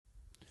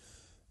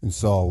and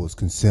Saul was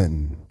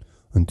consenting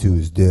unto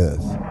his death.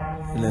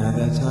 And at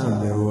that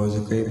time there was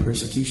a great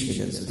persecution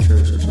against the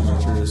church which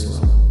was in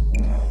Jerusalem.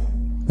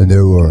 And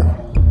there were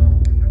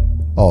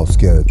all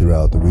scattered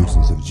throughout the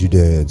regions of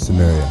Judaea and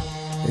Samaria,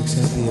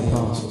 except the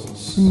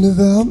apostles. and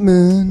devout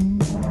men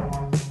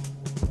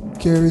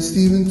carried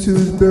Stephen to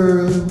his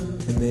burial.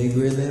 And made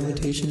great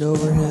lamentation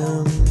over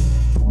him.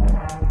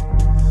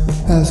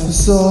 As for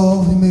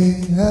Saul, he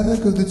made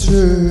havoc of the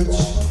church,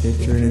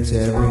 Entered into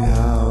every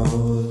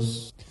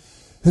house.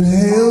 and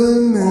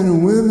haling men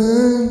and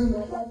women,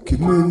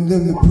 committing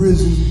them to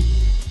prison.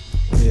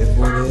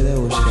 Therefore they that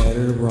were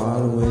scattered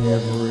abroad went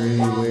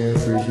everywhere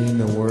preaching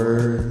the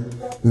word.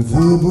 And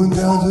Philip went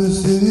down to the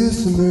city of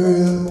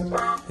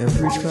Samaria, And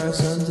preached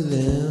Christ unto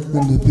them.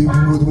 and the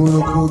people with one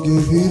accord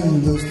gave heed unto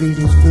those things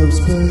which Philip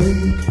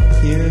spake.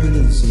 Hearing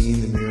and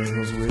seeing the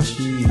miracles which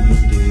he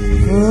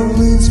did. For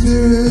unclean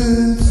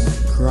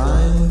spirits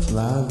Crying with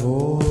loud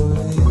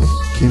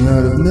voice. came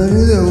out of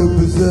many that were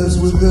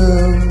possessed with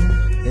them,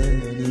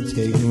 And many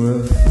taken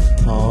with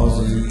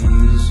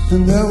palsies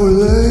and that were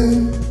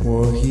they.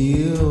 were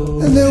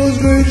healed. And there was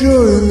great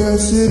joy in that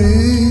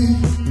city,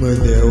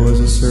 But there was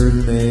a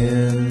certain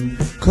man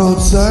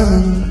called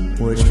Simon,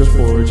 which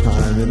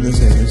beforetime in the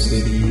same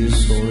city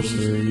used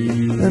sorcery,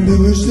 and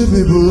bewitched the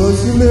people of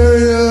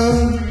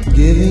Samaria,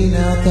 giving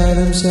out that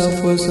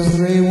himself was some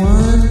great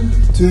one,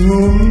 to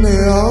whom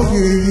they all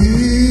gave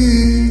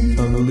heed,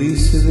 from the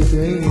least to the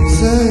greatest,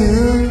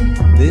 saying,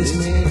 this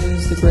man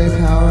is the great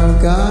power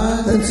of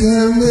God, and to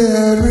him they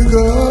had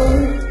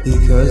regard.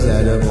 because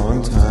at a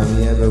long time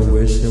he had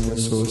bewitched them with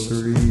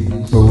sorceries.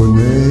 But when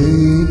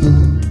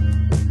they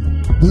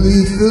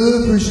believed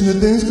Philip preaching the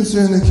things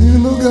concerning the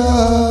kingdom of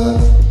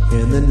God,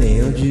 In the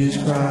name of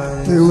Jesus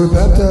Christ, they were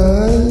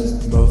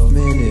baptized. both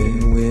men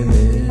and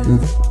women.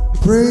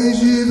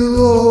 Praise ye the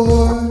Lord.